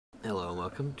Hello and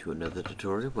welcome to another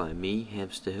tutorial by me,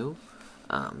 Hamster Hill.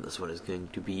 This one is going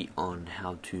to be on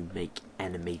how to make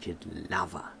animated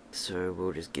lava. So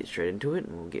we'll just get straight into it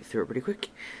and we'll get through it pretty quick.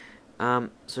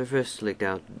 So first select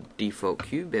our default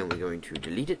cube and we're going to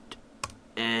delete it.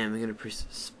 And we're going to press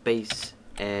space,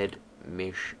 add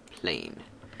mesh plane.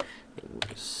 And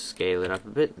we'll just scale it up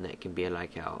a bit, and that can be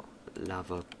like our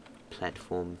lava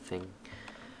platform thing.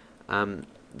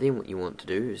 Then what you want to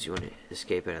do is you want to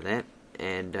escape out of that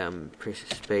and press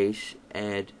space,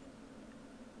 add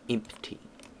empty.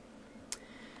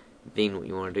 Then what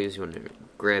you want to do is you want to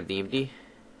grab the empty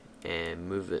and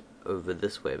move it over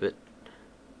this way a bit.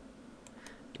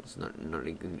 It's not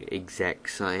an exact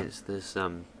science this,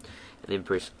 and then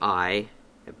press I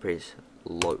and press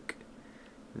loc.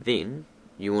 Then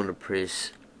you want to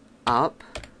press up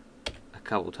a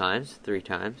couple times, 3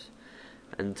 times,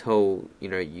 until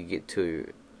you get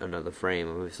to another frame,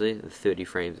 obviously, 30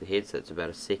 frames ahead, so that's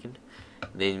about a second.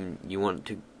 Then you want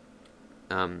to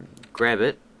grab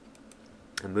it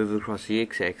and move it across the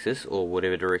x-axis, or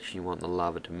whatever direction you want the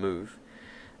lava to move,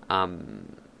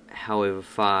 however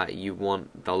far you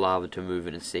want the lava to move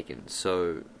in a second.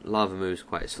 So lava moves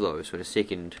quite slow, so in a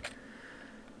second,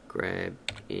 grab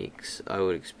X, I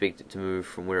would expect it to move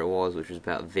from where it was, which was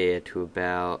about there, to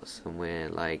about somewhere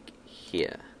like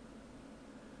here.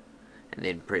 And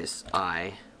then press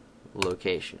I,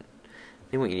 location.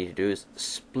 Then what you need to do is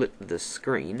split the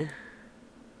screen,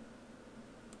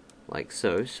 like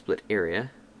so, split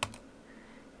area,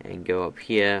 and go up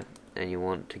here, and you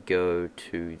want to go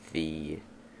to the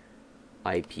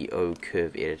IPO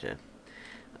curve editor.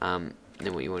 Then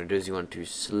what you want to do is you want to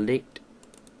select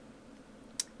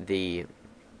the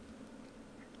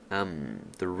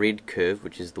red curve,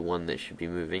 which is the one that should be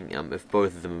moving. If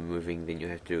both of them are moving, then you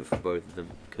have to do it for both of them,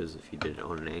 because if you did it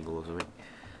on an angle or something.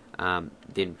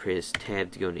 Then press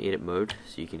tab to go into edit mode,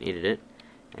 so you can edit it,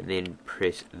 and then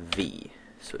press V,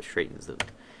 so it straightens them.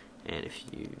 And if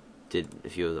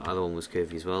your other one was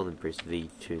curvy as well, then press V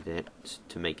to that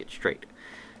to make it straight.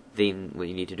 Then what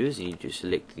you need to do is you need to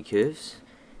select the curves,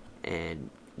 and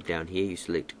down here you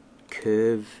select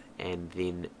curve and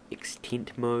then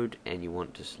extent mode, and you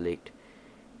want to select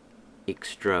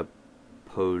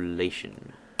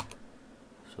extrapolation,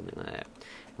 something like that.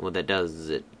 And what that does is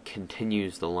it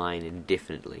continues the line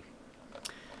indefinitely.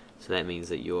 So that means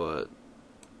that your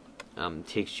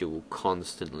texture will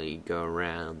constantly go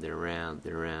around and around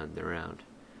and around and around.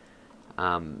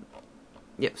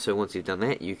 Yep, so once you've done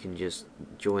that, you can just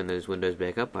join those windows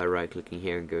back up by right clicking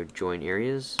here and go join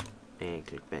areas and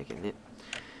click back in there.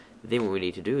 Then what we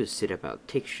need to do is set up our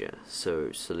texture.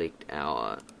 So select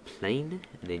our plane,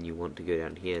 and then you want to go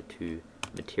down here to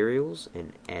materials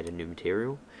and add a new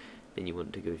material. Then you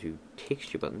want to go to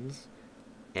texture buttons,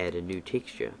 add a new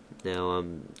texture. Now,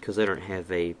 because I don't have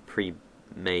a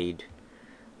pre-made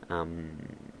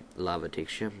lava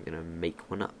texture, I'm going to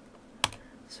make one up.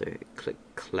 So click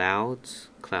clouds.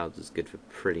 Clouds is good for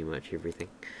pretty much everything.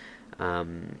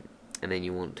 And then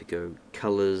you want to go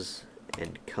colors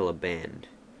and color band.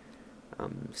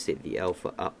 Set the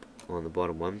alpha up on the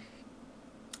bottom one.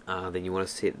 Then you want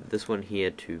to set this one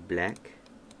here to black,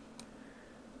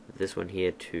 this one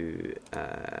here to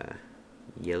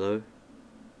yellow,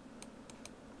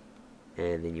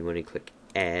 and then you want to click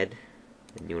add,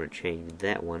 and you want to change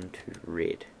that one to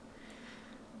red.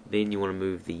 Then you want to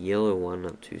move the yellow one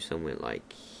up to somewhere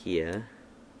like here.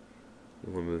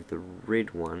 You want to move the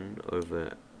red one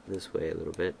over this way a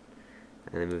little bit,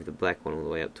 and then move the black one all the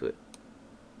way up to it.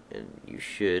 And you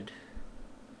should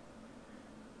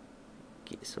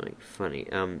get something funny.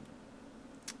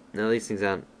 Now these things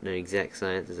aren't an exact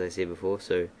science, as I said before,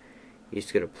 so you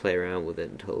just got to play around with it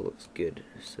until it looks good.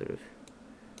 Sort of,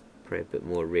 probably a bit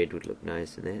more red would look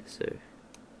nice in that. So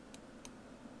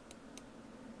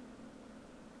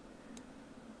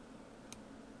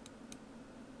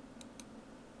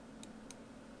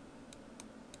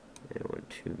I don't want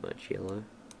too much yellow.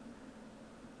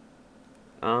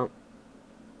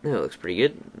 No, it looks pretty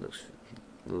good. It looks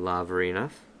lava-y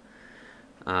enough.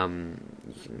 You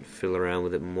can fill around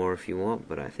with it more if you want,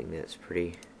 but I think that's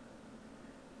pretty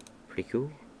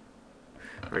cool.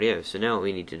 Rightio, so now what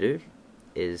we need to do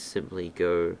is simply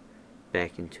go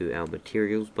back into our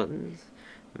materials buttons,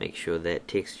 make sure that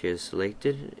texture is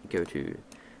selected, go to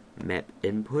map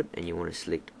input, and you want to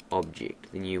select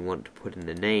object. Then you want to put in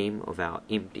the name of our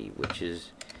empty, which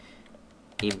is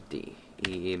empty,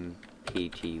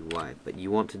 EMPTY, but you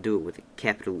want to do it with a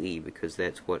capital E, because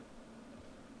that's what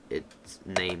its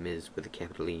name is, with a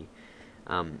capital E.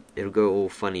 It'll go all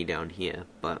funny down here,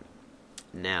 but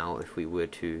now if we were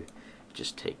to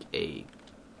just take a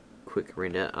quick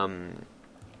render,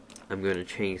 I'm going to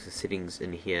change the settings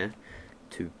in here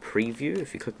to preview.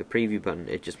 If you click the preview button,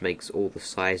 it just makes all the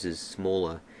sizes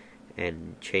smaller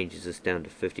and changes this down to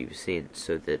 50%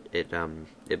 so that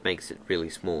it makes it really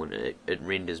small, and it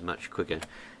renders much quicker.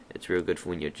 It's real good for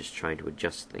when you're just trying to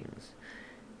adjust things.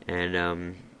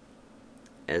 And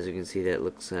as you can see, that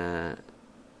looks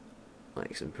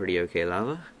like some pretty okay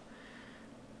lava.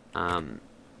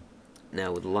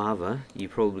 Now with lava, you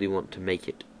probably want to make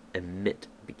it emit,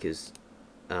 because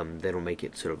that'll make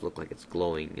it sort of look like it's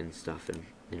glowing and stuff, and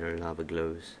lava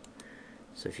glows.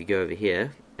 So if you go over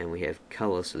here and we have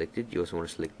color selected, you also want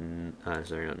to select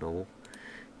sorry, not normal.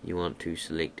 You want to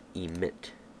select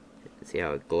emit. See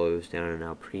how it glows down in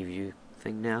our preview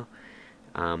thing now.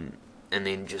 And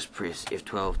then just press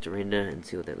F12 to render and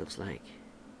see what that looks like.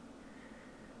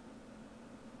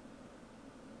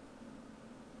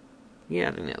 Yeah,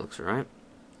 I think that looks alright.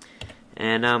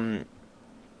 And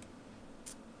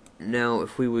now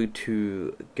if we were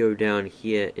to go down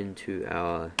here into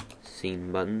our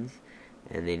scene buttons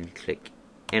and then click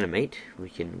animate, we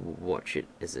can watch it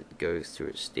as it goes through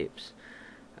its steps.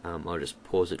 I'll just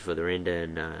pause it for the render,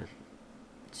 and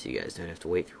so you guys don't have to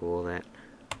wait through all that.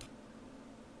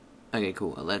 Okay,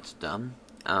 cool, well that's done.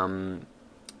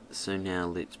 So now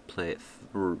let's play it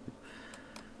through.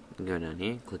 Go down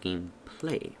here, clicking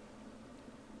play.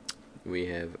 We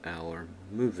have our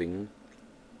moving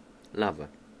lava.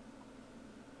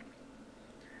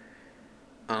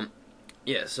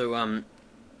 Yeah, so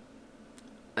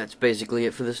that's basically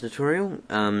it for this tutorial.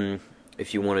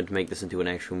 If you wanted to make this into an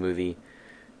actual movie,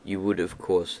 you would of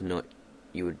course not.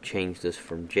 You would change this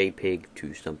from JPEG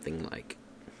to something like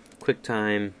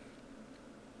QuickTime,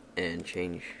 and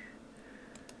change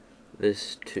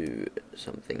this to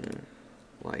something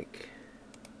like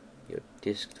your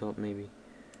desktop maybe,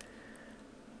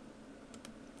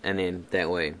 and then that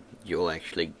way you'll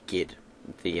actually get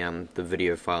the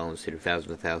video file instead of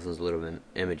thousands and thousands of little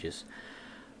images.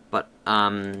 But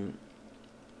so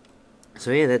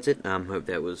yeah, that's it. Hope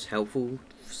that was helpful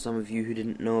for some of you who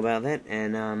didn't know about that.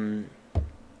 And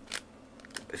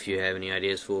if you have any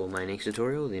ideas for my next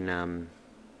tutorial, then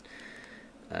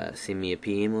send me a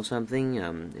PM or something.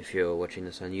 If you're watching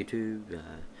this on YouTube,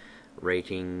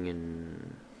 rating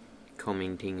and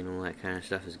commenting and all that kind of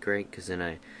stuff is great, because then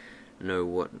I know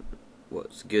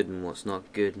what's good and what's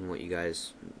not good, and what you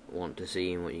guys want to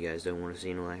see and what you guys don't want to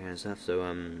see, and all that kind of stuff.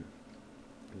 So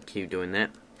keep doing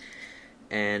that,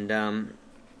 and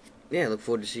yeah, look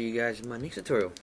forward to see you guys in my next tutorial.